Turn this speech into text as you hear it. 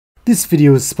This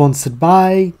video is sponsored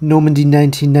by Normandy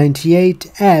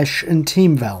 1998, Ash, and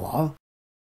Team Valor.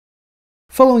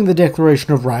 Following the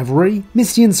declaration of rivalry,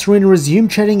 Misty and Serena resume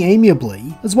chatting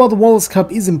amiably, as while the Wallace Cup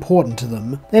is important to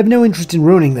them, they have no interest in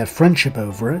ruining their friendship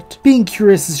over it. Being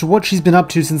curious as to what she's been up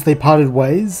to since they parted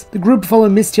ways, the group follow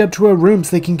Misty up to her room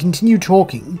so they can continue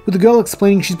talking, with the girl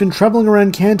explaining she's been travelling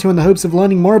around Kanto in the hopes of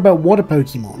learning more about water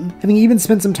Pokemon, having even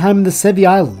spent some time in the Sevi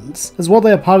Islands, as while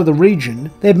they are part of the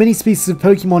region, they have many species of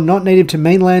Pokemon not native to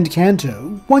mainland Kanto.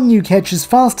 One new catch is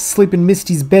fast asleep in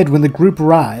Misty's bed when the group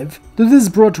arrive, though this is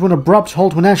brought to an abrupt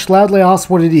halt when Ash loudly asks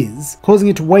what it is, causing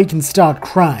it to wake and start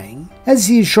crying. As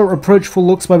he is shot reproachful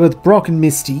looks by both Brock and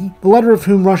Misty, the latter of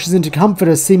whom rushes in to comfort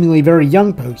her seemingly very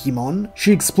young Pokemon,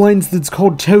 she explains that it's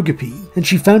called Togepi, and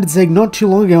she found its egg not too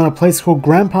long ago in a place called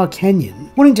Grandpa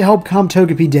Canyon. Wanting to help calm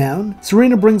Togepi down,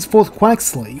 Serena brings forth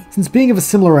Quaxly. Since being of a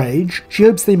similar age, she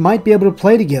hopes they might be able to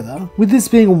play together, with this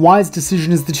being a wise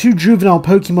decision as the two juvenile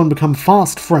Pokemon become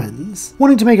fast friends.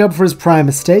 Wanting to make up for his prior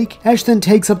mistake, Ash then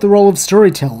takes up the role of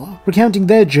storyteller, recounting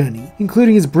their journey,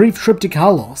 including his brief trip to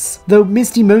Kalos, though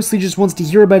Misty mostly just wants to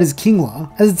hear about his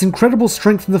Kingler, as its incredible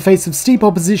strength in the face of steep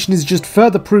opposition is just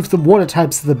further proof that water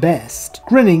types are the best.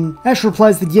 Grinning, Ash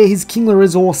replies that yeah, his Kingler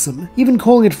is awesome, even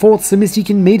calling it forth so Misty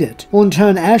can meet it, while in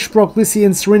turn Ash, Brock, Lissy,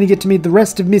 and Serena get to meet the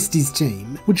rest of Misty's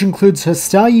team, which includes her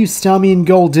Staryu, Starmie, and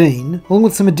Goldeen, along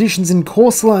with some additions in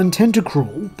Corsola and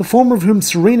Tentacruel, the former of whom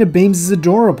Serena beams as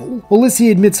adorable, while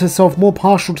Lissy admits herself more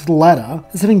partial to the latter,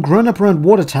 as having grown up around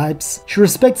water types, she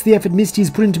respects the effort Misty has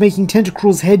put into making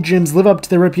Tentacruel's head gems live up to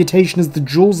their reputation as the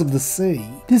jewels of the sea.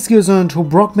 This goes on until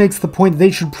Brock makes the point that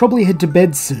they should probably head to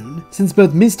bed soon, since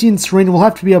both Misty and Serena will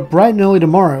have to be up bright and early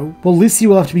tomorrow, while Lissy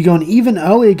will have to be gone even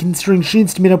earlier considering she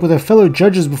needs to meet up with her fellow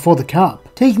judges before the Cup.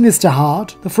 Taking this to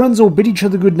heart, the friends all bid each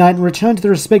other goodnight and return to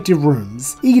their respective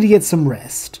rooms, eager to get some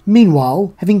rest.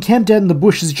 Meanwhile, having camped out in the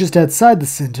bushes just outside the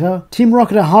centre, Team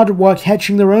Rocket are hard at work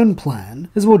hatching their own plan,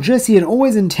 as while Jessie had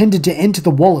always intended to enter the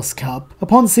Wallace Cup,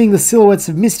 upon seeing the silhouettes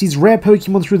of Misty's rare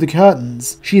Pokemon through the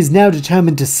curtains, she is now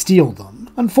determined to steal them.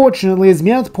 Unfortunately, as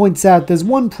Meowth points out, there's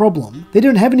one problem. They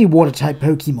don't have any water-type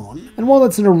Pokemon, and while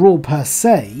that's not a rule per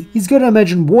se, he's got to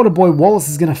imagine Water Boy Wallace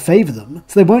is going to favour them,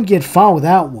 so they won't get far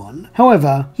without one.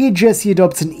 However, here Jessie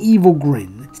adopts an evil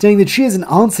grin, stating that she has an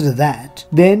answer to that.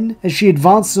 Then, as she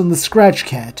advances on the Scratch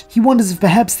Cat, he wonders if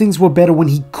perhaps things were better when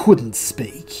he couldn't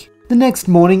speak. The next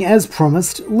morning, as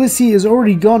promised, Lissy is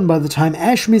already gone by the time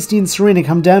Ash, Misty, and Serena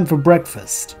come down for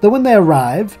breakfast. Though when they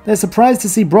arrive, they're surprised to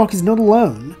see Brock is not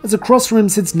alone, as across from him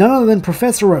sits none other than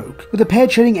Professor Oak, with the pair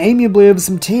chatting amiably over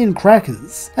some tea and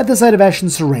crackers. At the sight of Ash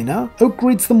and Serena, Oak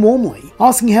greets them warmly,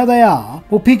 asking how they are,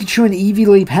 while Pikachu and Eevee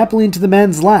leap happily into the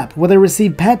man's lap, where they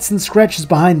receive pats and scratches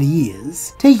behind the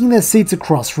ears. Taking their seats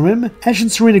across from him, Ash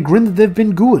and Serena grin that they've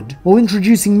been good, while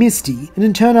introducing Misty, and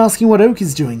in turn asking what Oak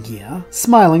is doing here.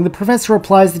 Smiling, the Professor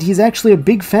replies that he's actually a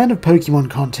big fan of Pokemon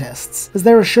contests, as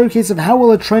they're a showcase of how well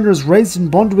a trainer is raised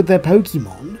and bonded with their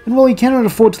Pokemon, and while he cannot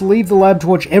afford to leave the lab to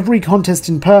watch every contest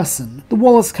in person, the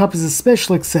Wallace Cup is a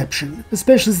special exception,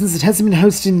 especially since it hasn't been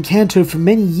hosted in Kanto for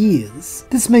many years.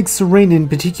 This makes Serena in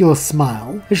particular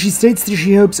smile, as she states that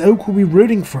she hopes Oak will be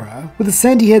rooting for her, with the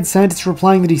sandy-haired scientist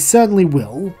replying that he certainly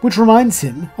will, which reminds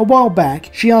him, a while back,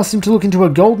 she asked him to look into a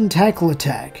golden tackle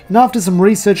attack, and after some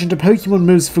research into Pokemon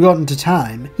moves forgotten to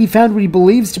time, he found what he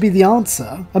believes to be the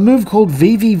answer, a move called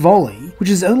VV Volley, which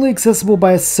is only accessible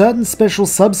by a certain special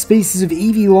subspecies of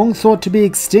Eevee long thought to be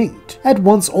extinct. At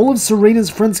once, all of Serena's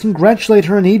friends congratulate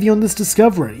her and Eevee on this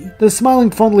discovery, though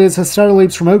smiling fondly as her starter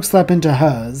leaps from Oak's lap into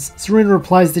hers. Serena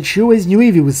replies that she always knew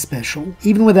Eevee was special,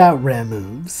 even without rare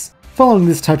moves. Following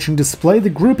this touching display, the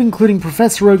group including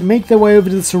Professor Oak make their way over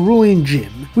to the Cerulean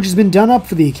Gym, which has been done up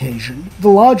for the occasion, with a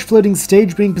large floating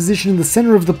stage being positioned in the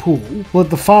center of the pool, while at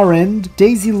the far end,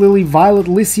 Daisy, Lily, Violet,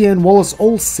 Lycia, and Wallace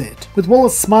all sit, with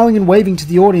Wallace smiling and waving to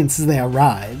the audience as they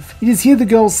arrive. It is here the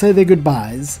girls say their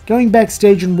goodbyes, going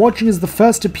backstage and watching as the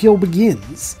first appeal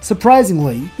begins.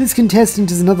 Surprisingly, this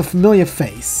contestant is another familiar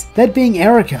face, that being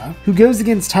Erica, who goes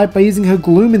against type by using her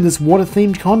gloom in this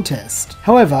water-themed contest.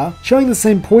 However, showing the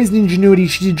same poison ingenuity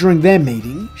she did during their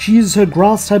meeting, she uses her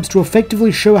grass types to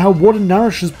effectively show how water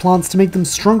nourishes plants to make them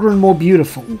stronger and more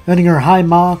beautiful, earning her high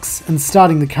marks and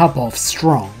starting the cup off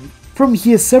strong. From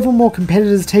here, several more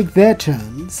competitors take their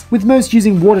turns, with most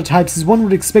using water types as one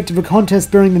would expect of a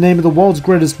contest bearing the name of the world's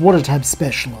greatest water type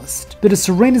specialist. But to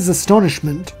Serena's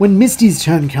astonishment, when Misty's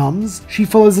turn comes, she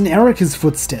follows in Erica's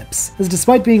footsteps, as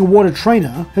despite being a water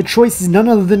trainer, her choice is none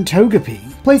other than Togepi.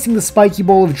 Placing the spiky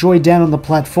ball of joy down on the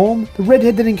platform, the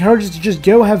redhead then encourages to just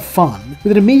go have fun,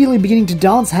 with it immediately beginning to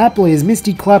dance happily as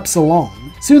Misty claps along.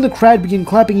 Soon the crowd begin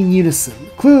clapping in unison,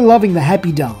 clearly loving the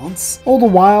happy dance. All the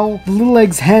while, the little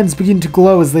egg's hands begin to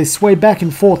glow as they sway back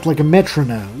and forth like a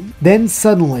metronome. Then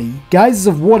suddenly, geysers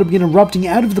of water begin erupting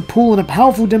out of the pool in a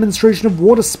powerful demonstration of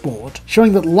water sport,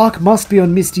 showing that luck must be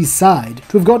on Misty's side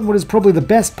to have gotten what is probably the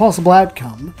best possible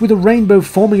outcome, with a rainbow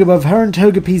forming above her and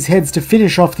Togepi's heads to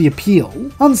finish off the appeal.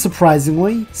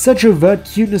 Unsurprisingly, such overt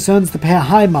cuteness earns the pair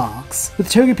high marks,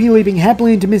 with Togepi leaping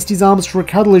happily into Misty's arms for a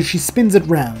cuddle as she spins it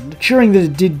round, cheering that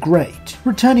it did great.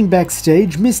 Returning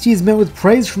backstage, Misty is met with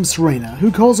praise from Serena,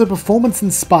 who calls her performance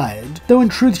inspired, though in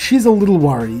truth she is a little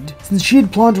worried, since she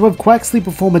had planned to have Quaxley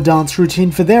perform a dance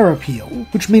routine for their appeal,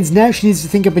 which means now she needs to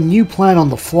think up a new plan on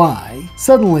the fly.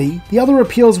 Suddenly, the other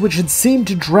appeals which had seemed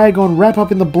to drag on wrap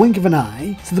up in the blink of an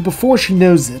eye, so that before she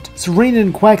knows it, Serena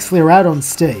and Quaxley are out on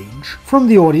stage. From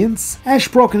the audience, Ash,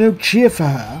 Brock and Oak cheer for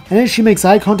her, and as she makes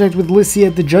eye contact with Lissy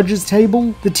at the judges'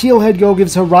 table, the teal-haired girl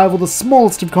gives her rival the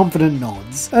smallest of confident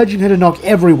nods, urging her to knock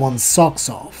everyone's socks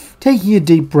off. Taking a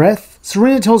deep breath,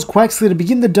 Serena tells Quaxley to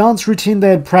begin the dance routine they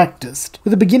had practiced,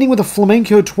 with a beginning with a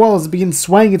flamenco twirl as it begins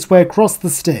swaying its way across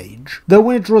the stage. Though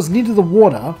when it draws near to the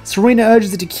water, Serena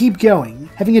urges it to keep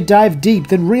going, having it dive deep,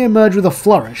 then re-emerge with a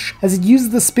flourish, as it uses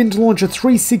the spin to launch a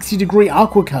 360-degree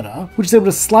aqua cutter, which is able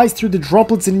to slice through the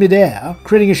droplets in midair,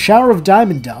 creating a shower of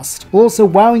diamond dust, while also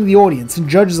wowing the audience and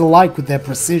judges alike with their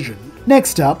precision.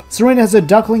 Next up, Serena has her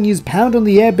duckling use pound on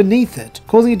the air beneath it,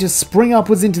 causing it to spring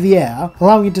upwards into the air,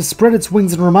 allowing it to spread its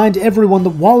wings and remind everyone that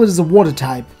while it is a water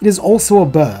type, it is also a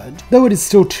bird. Though it is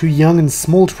still too young and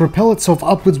small to propel itself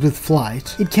upwards with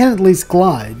flight, it can at least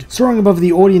glide, soaring above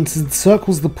the audience as it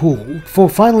circles the pool, before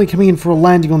finally coming in for a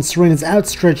landing on Serena's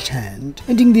outstretched hand,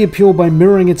 ending the appeal by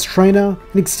mirroring its trainer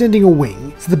and extending a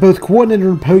wing, so that both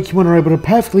Coordinator and Pokemon are able to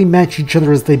perfectly match each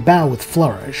other as they bow with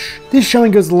flourish. This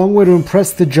showing goes a long way to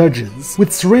impress the judges,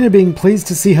 with Serena being pleased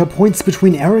to see her points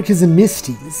between Erica's and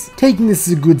Misty's. Taking this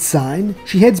as a good sign,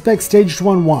 she heads backstage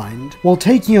to unwind, while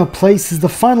taking her place as the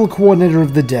final coordinator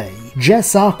of the day,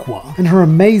 Jess Aqua, and her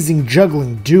amazing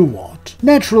juggling doo-wop.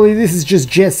 Naturally, this is just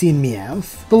Jessie and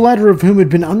Meowth, the latter of whom had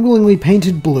been unwillingly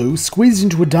painted blue, squeezed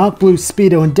into a dark blue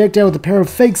speedo and decked out with a pair of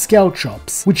fake scalp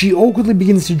chops, which she awkwardly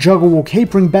begins to juggle while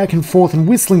capering back and forth and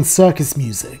whistling circus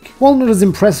music. While not as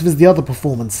impressive as the other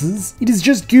performances, it is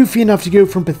just goofy enough to go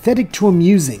from pathetic to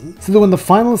amusing, so that when the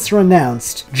finalists are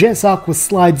announced, Jess Aqua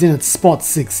slides in at spot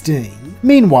 16.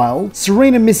 Meanwhile,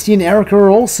 Serena, Misty and Erica are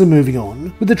also moving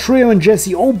on, with the trio and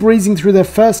Jessie all breezing through their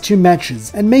first two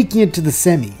matches and making it to the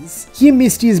semis. Here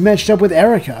Misty is matched up with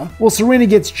Erica, while Serena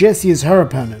gets Jessie as her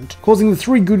opponent, causing the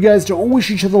three good guys to all wish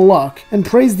each other luck and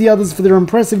praise the others for their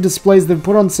impressive displays they've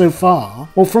put on so far,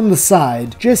 while from the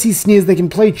side, Jessie sneers they can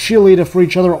play cheerleader for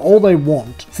each other all they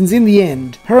want, since in the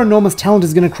end, her enormous talent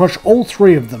is going to crush all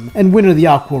three of them and win her the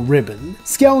Aqua Ribbon.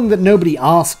 Scowling that nobody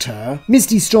asked her,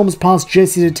 Misty storms past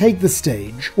Jessie to take the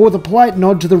stage, or with a polite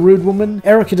nod to the rude woman,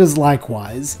 Erica does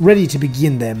likewise, ready to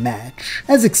begin their match.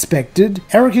 As expected,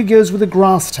 Erica goes with a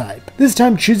grass type, this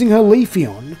time choosing her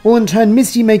Leafeon, while in turn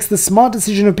Misty makes the smart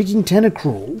decision of picking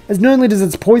Tentacruel, as not only does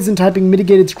its poison typing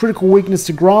mitigate its critical weakness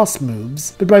to grass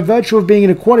moves, but by virtue of being an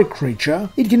aquatic creature,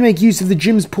 it can make use of the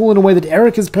gym's pool in a way that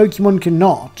Erica's Pokemon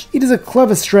cannot. It is a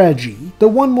clever strategy, though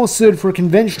one more suited for a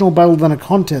conventional battle than a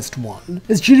contest one,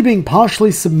 as due to being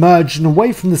partially submerged and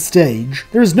away from the stage,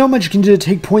 there is not much you can do to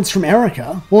take points from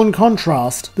Erica, while in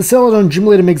contrast, the Celadon gym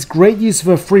leader makes great use of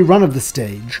her free run of the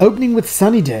stage, opening with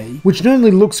Sunny Day, which not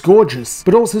only looks gorgeous,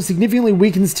 but also significantly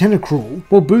weakens Tentacruel,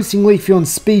 while boosting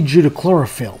Leafeon's speed due to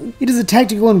chlorophyll. It is a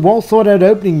tactical and well thought out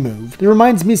opening move that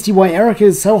reminds Misty why Erica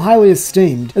is so highly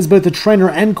esteemed as both a trainer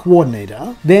and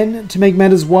coordinator. Then, to make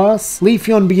matters worse,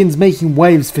 Leafeon begins making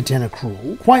waves for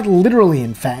Tentacruel, quite literally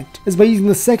in fact, as by using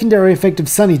the secondary effect of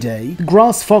Sunny Day, the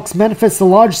Grass Fox manifests a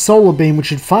large solar beam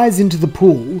which it fires into the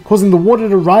pool, causing the water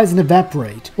to rise and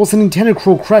evaporate, while sending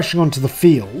Tentacruel crashing onto the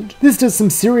field. This does some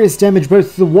serious damage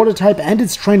both to the water type and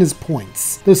its trainer's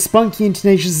points. Though spunky and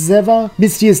tenacious as ever,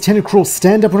 Misty has Tentacruel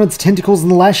stand up on its tentacles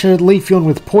and lash out at Leafeon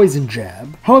with Poison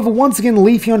Jab. However, once again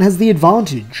Leafeon has the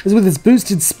advantage, as with its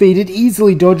boosted speed it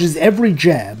easily dodges every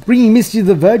jab, bringing Misty to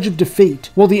the verge of defeat,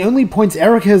 while the only points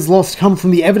Erica has lost come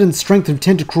from the evident strength of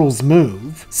Tentacruel's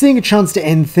move. Seeing a chance to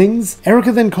end things,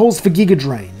 Erica then calls for Giga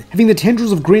Drain, having the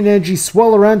tendrils of green energy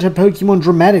swirl around her Pokemon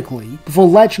dramatically before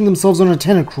latching themselves on a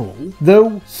Tentacruel.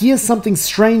 Though, here something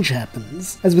strange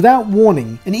happens, as without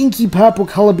warning, an inky purple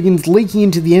colour begins leaking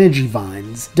into the energy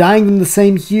vines, dyeing them the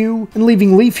same hue and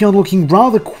leaving Leafeon looking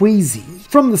rather queasy.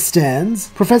 From the stands,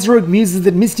 Professor Oak muses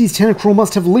that Misty's Tentacruel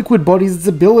must have liquid body as its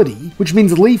ability, which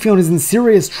means Leafeon is in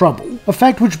serious trouble, a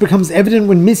fact which becomes evident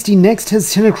when Misty next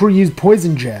has Tentacruel use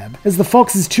Poison Jab, as the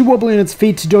fox is too wobbly on its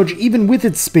feet to dodge even with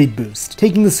its speed boost,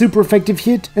 taking the super effective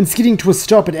hit and skidding to a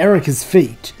stop at Erica's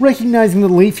feet. Recognizing that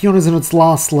Leafeon is on its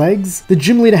last legs, the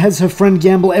gym leader has her friend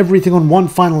gamble everything on one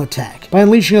final attack, by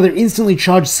unleashing another instantly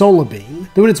charged Solar Beam,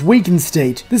 though in its weakened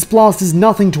state, this blast is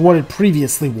nothing to what it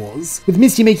previously was, with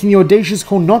Misty making the audacious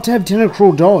call not to have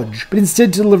Tentacruel dodge, but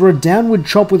instead to deliver a downward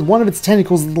chop with one of its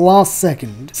tentacles at the last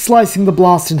second, slicing the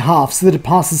blast in half so that it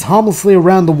passes harmlessly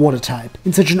around the water type,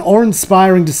 in such an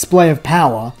awe-inspiring display of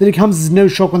power that it comes as no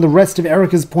shock when the rest of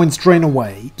Erica's points drain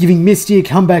away, giving Misty a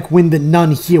comeback win that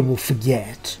none here will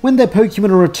forget. When their Pokemon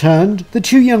are returned, the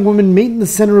two young women meet in the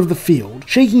center of the field,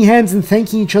 shaking hands and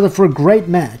thanking each other for a great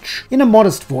match. In a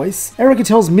modest voice, Erica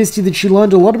tells Misty that she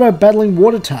learned a lot about battling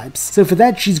water types, so for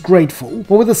that she's grateful,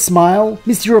 while with a smile,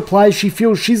 Misty replies she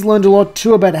feels she's learned a lot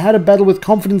too about how to battle with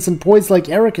confidence and poise like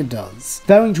Erica does,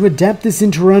 vowing to adapt this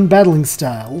into her own battling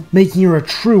style, making her a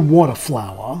true water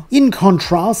flower. In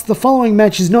contrast, the following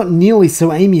match is not nearly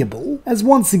so amiable, as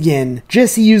once again,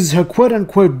 Jessie uses her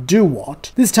quote-unquote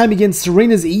do-what, this time against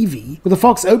Serena's Eevee, with the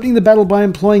fox opening the battle by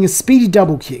employing a speedy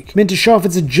double kick, meant to show off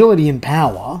its agility and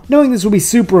power. Knowing this will be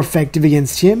super effective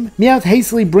against him, Meowth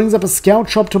hastily brings up a Scout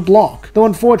Chop to block, though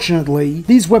unfortunately,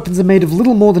 these weapons are made of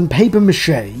little more than paper mache,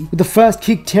 with the first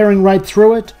kick tearing right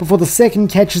through it, before the second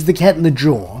catches the cat in the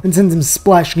jaw, and sends him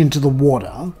splashing into the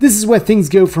water. This is where things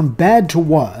go from bad to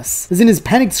worse, as in his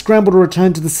panicked scramble to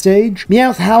return to the stage,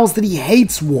 Meowth howls that he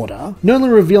hates water, not only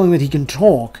revealing that he can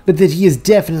talk, but that he is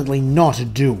definitely not a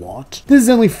do-what. This is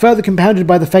only further compounded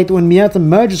by the fact that when Meowth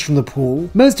emerges from the pool,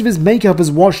 most of his makeup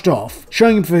is washed off,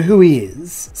 showing him for who he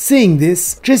is. Seeing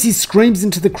this, Jessie screams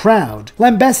into the crowd,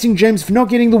 lambasting James for not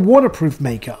getting the waterproof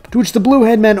makeup, to which the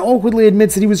blue-haired man awkwardly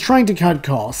admits that he was trying to cut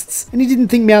costs, and he didn't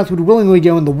think Meowth would willingly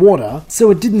go in the water,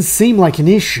 so it didn't seem like an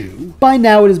issue. By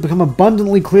now it has become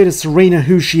abundantly clear to Serena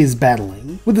who she is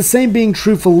battling, with the same being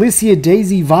true for Licia,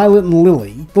 Daisy, Violet, and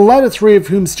Lily, the latter three of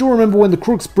whom still remember when the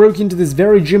crooks broke into this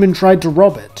very gym and tried to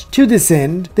rob it. To this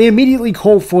end, they immediately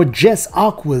call for Jess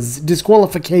Aqua's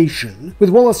disqualification, with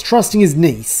Wallace trusting his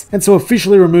niece, and so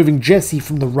officially removing Jessie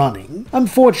from the running.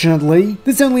 Unfortunately,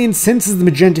 this only incenses the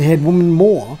magenta-haired woman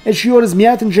more, as she orders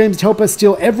Meowth and James to help her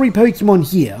steal every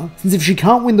Pokemon here, since if she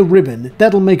can't win the ribbon,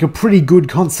 that'll make a pretty good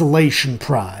consolation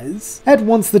prize. At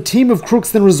once, the team of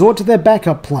crooks then resort to their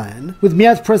backup plan, with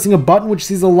Meowth pressing a button which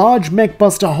sees a large mech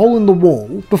bust a hole in the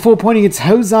wall, before pointing its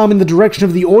hose arm in the direction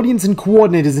of the audience and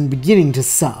coordinators and beginning to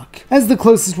suck. As the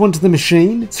closest one to the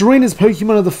machine, Serena's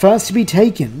Pokemon are the first to be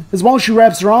taken, as while she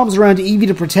wraps her arms around Eevee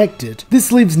to protect it,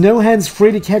 this leaves no hands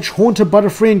free to catch Haunter,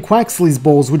 Butterfree, and Quaxly's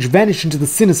balls which vanish into the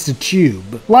sinister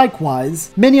tube.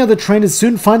 Likewise, many other trainers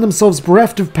soon find themselves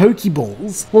bereft of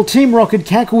Pokeballs, while Team Rocket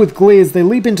cackle with glee as they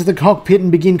leap into the cockpit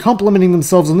and begin complimenting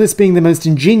themselves on this being the most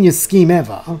ingenious scheme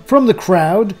ever. From the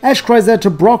crowd, Ash cries out to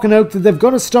Brock and Oak that they've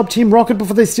got to stop Team Rocket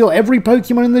before they steal every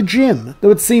Pokemon in the gym,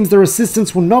 though it seems their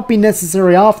assistance will not be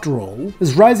necessary after all,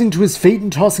 as rising to his feet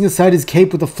and tossing aside his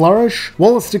cape with a flourish,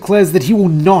 Wallace declares that he will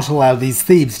not allow these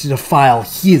thieves to defile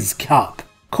his cup.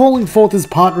 Calling forth his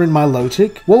partner in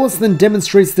Milotic, Wallace then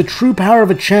demonstrates the true power of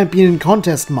a champion and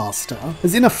contest master,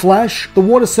 as in a flash, the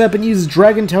Water Serpent uses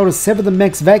Dragon Tail to sever the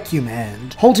mech's vacuum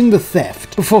hand, halting the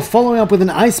theft, before following up with an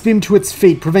Ice Beam to its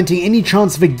feet, preventing any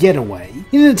chance of a getaway.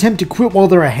 In an attempt to quit while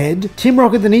they're ahead, Team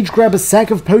Rocket then each grab a sack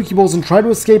of Pokeballs and try to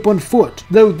escape on foot,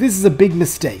 though this is a big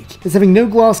mistake, as having no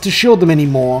glass to shield them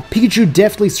anymore, Pikachu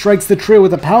deftly strikes the trio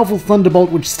with a powerful Thunderbolt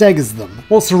which staggers them,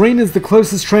 while Serena is the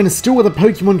closest trainer still with a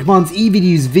Pokemon commands Eevee to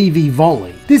use VV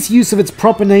Volley. This use of its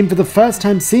proper name for the first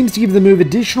time seems to give the move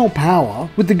additional power,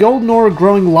 with the golden aura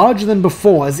growing larger than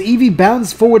before as Eevee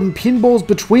bounds forward and pinballs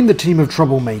between the team of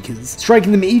troublemakers,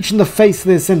 striking them each in the face as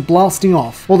they're sent blasting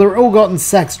off, while their ill-gotten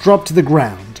sacks drop to the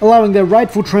ground, allowing their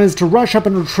rightful trainers to rush up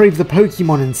and retrieve the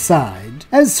Pokemon inside.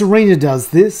 As Serena does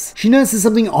this, she notices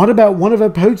something odd about one of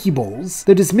her Pokeballs,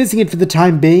 though dismissing it for the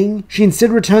time being, she instead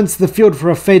returns to the field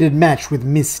for a fated match with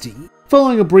Misty.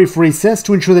 Following a brief recess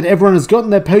to ensure that everyone has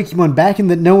gotten their Pokemon back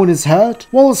and that no one is hurt,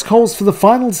 Wallace calls for the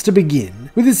finals to begin,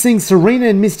 with this seeing Serena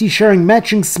and Misty sharing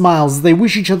matching smiles as they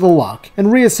wish each other luck and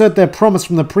reassert their promise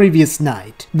from the previous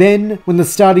night. Then, when the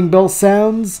starting bell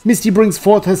sounds, Misty brings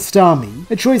forth her Starmie,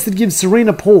 a choice that gives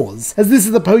Serena pause, as this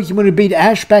is the Pokemon who beat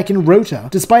Ash back in Rota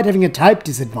despite having a type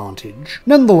disadvantage.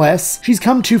 Nonetheless, she's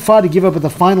come too far to give up at the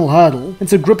final hurdle, and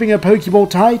so gripping her Pokeball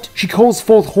tight, she calls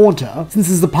forth Haunter, since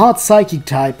as the part Psychic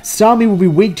type, Starmie will be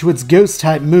weak to its Ghost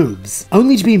type moves,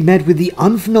 only to be met with the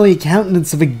unfamiliar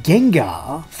countenance of a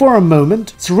Gengar. For a moment,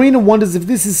 moment, Serena wonders if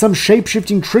this is some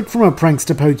shape-shifting trick from her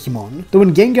prankster Pokemon, though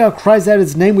when Gengar cries out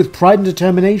its name with pride and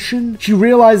determination, she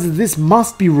realizes this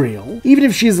must be real, even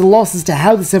if she is at a loss as to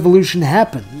how this evolution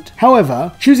happened.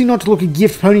 However, choosing not to look a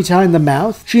gift Ponyta in the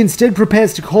mouth, she instead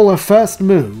prepares to call her first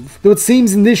move, though it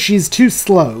seems in this she is too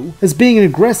slow, as being an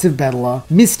aggressive battler,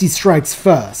 Misty strikes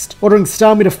first, ordering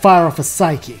Starmie to fire off a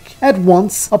Psychic. At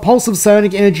once, a pulse of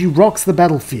psionic energy rocks the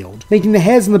battlefield, making the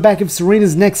hairs on the back of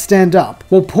Serena's neck stand up,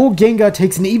 while poor Gengar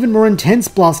takes an even more intense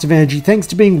blast of energy thanks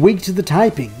to being weak to the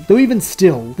typing, though even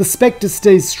still, the Spectre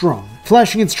stays strong,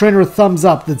 flashing its trainer a thumbs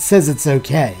up that says it's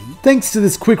okay. Thanks to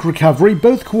this quick recovery,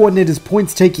 both coordinators'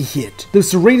 points take a hit, though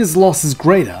Serena's loss is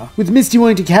greater, with Misty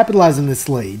wanting to capitalize on this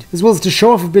lead, as well as to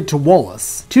show off a bit to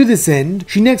Wallace. To this end,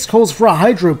 she next calls for a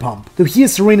Hydro Pump, though here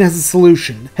Serena has a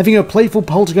solution, having her playful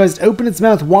Poltergeist open its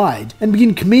mouth wide and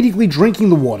begin comedically drinking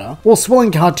the water, while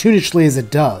swelling cartoonishly as it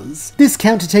does. This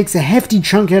counter takes a hefty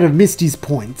chunk out of Misty's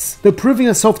points, though proving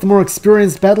herself the more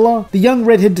experienced battler, the young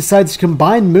redhead decides to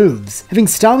combine moves, having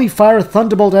Starmie fire a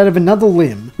Thunderbolt out of another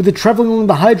limb, with it traveling along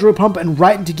the Hydro Pump and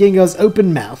right into Gengar's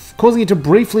open mouth, causing it to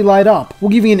briefly light up,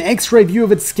 while giving an X-ray view of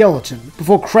its skeleton,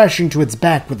 before crashing to its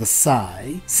back with a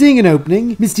sigh. Seeing an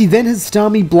opening, Misty then has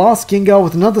Starmie blast Gengar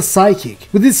with another Psychic,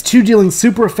 with this too dealing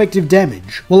super effective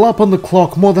damage, while up on the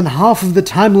clock more than half of the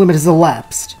time limit has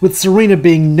elapsed, with Serena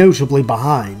being notably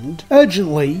behind.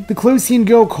 Urgently, the Closian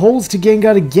girl calls to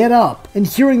Gengar to get up, and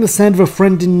hearing the sound of a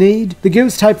friend in need, the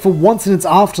ghost type for once in its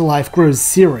afterlife grows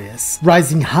serious,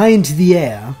 rising high into the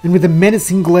air, and with a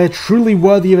menacing glare truly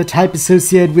worthy of a type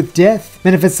associated with death,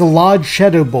 manifests a large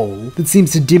shadow ball that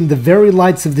seems to dim the very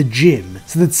lights of the gym,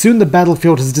 so that soon the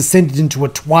battlefield has descended into a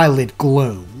twilight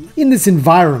gloom. In this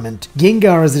environment,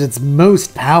 Gengar is at its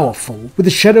most powerful, with the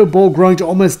shadow ball growing to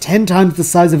almost 10 times the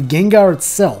size of Gengar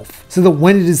itself, so that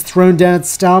when it is thrown down at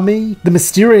Starmie, the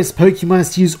mysterious Pokemon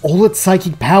has to use all its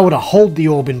psychic power to hold the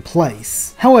orb in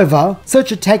place. However,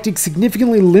 such a tactic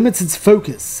significantly limits its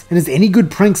focus, and as any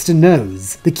good prankster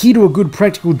knows, the key to a good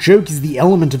practical joke is the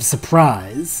element of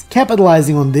surprise.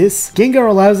 Capitalizing on this, Gengar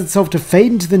allows itself to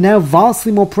fade into the now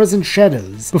vastly more present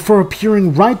shadows, before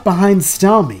appearing right behind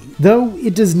Starmie, though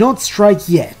it does not strike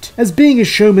yet. As being a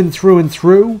showman through and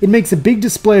through, it makes a big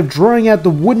display of drawing out the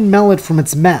wooden mallet from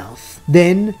its mouth.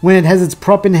 Then, when it has its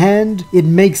prop in hand, it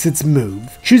makes its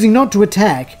move, choosing not to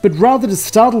attack, but rather to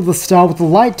startle the star with a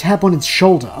light tap on its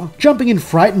shoulder. Jumping in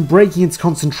fright and breaking its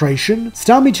concentration,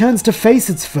 Starmie turns to face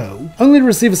its foe, only to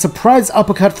receive a surprise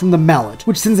uppercut from the mallet,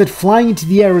 which sends it flying into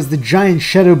the air as the giant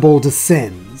shadow ball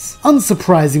descends.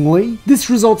 Unsurprisingly, this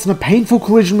results in a painful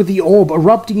collision with the orb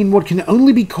erupting in what can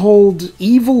only be called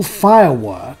evil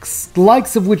fireworks, the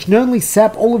likes of which not only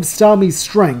sap all of Starmie's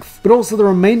strength, but also the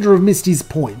remainder of Misty's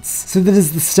points, so that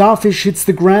as the starfish hits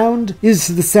the ground, it is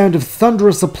to the sound of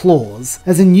thunderous applause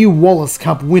as a new Wallace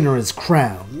Cup winner is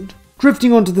crowned.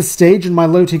 Drifting onto the stage on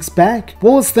Milotic's back,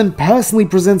 Wallace then personally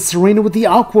presents Serena with the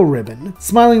Aqua Ribbon,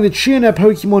 smiling that she and her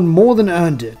Pokemon more than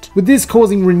earned it, with this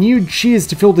causing renewed cheers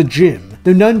to fill the gym,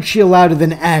 though none cheer louder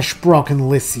than Ash, Brock, and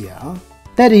Licia.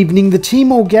 That evening, the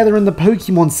team all gather in the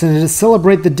Pokemon Center to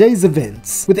celebrate the day's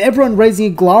events, with everyone raising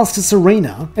a glass to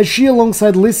Serena, as she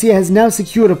alongside Licia has now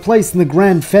secured a place in the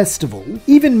Grand Festival.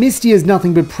 Even Misty has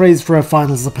nothing but praise for her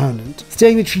finals opponent,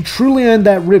 stating that she truly earned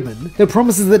that ribbon, though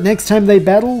promises that next time they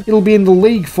battle, it'll be in the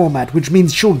league format, which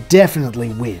means she'll definitely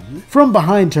win. From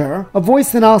behind her, a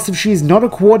voice then asks if she is not a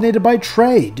coordinator by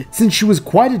trade, since she was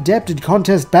quite adept at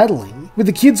contest battling, with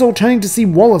the kids all turning to see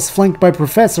Wallace flanked by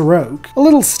Professor Oak. A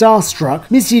little starstruck,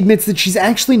 Misty admits that she's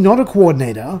actually not a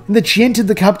coordinator, and that she entered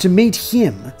the cup to meet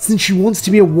him, since she wants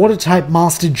to be a water-type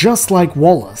master just like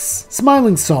Wallace.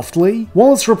 Smiling softly,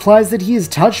 Wallace replies that he is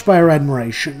touched by her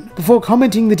admiration, before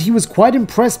commenting that he was quite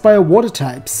impressed by her water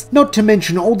types, not to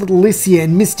mention all that Licia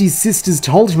and Misty's sisters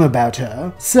told him about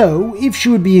her, so, if she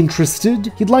would be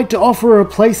interested, he'd like to offer her a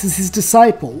place as his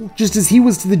disciple, just as he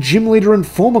was to the gym leader and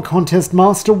former contest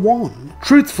master Juan.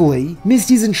 Truthfully,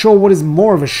 Misty isn't sure what is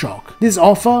more of a shock, this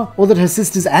offer or that her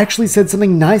sisters actually said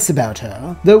something nice about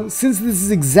her, though since this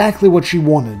is exactly what she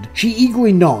wanted, she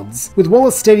eagerly nods, with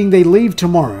Wallace stating they leave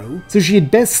tomorrow, so she had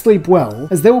best sleep well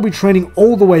as they will be training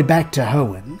all the way back to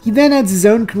Hoenn. He then adds his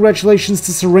own congratulations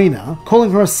to Serena,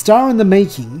 calling her a star in the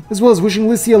making, as well as wishing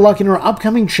Licia luck in her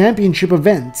upcoming championship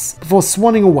events, before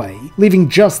swanning away, leaving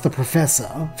just the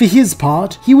professor. For his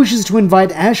part, he wishes to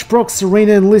invite Ash, Brock,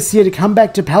 Serena, and Licia to come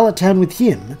back to Pallet Town with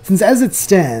him, since as it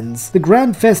stands, the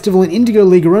Grand Festival and Indigo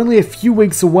League are only a few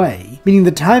weeks away, meaning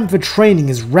the time for training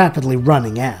is rapidly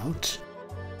running out.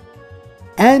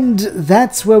 And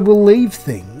that's where we'll leave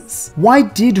things. Why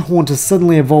did Haunter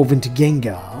suddenly evolve into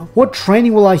Gengar? What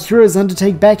training will our heroes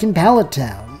undertake back in Pallet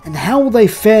Town? And how will they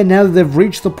fare now that they've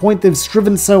reached the point they've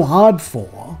striven so hard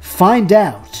for? Find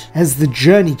out as the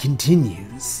journey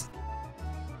continues.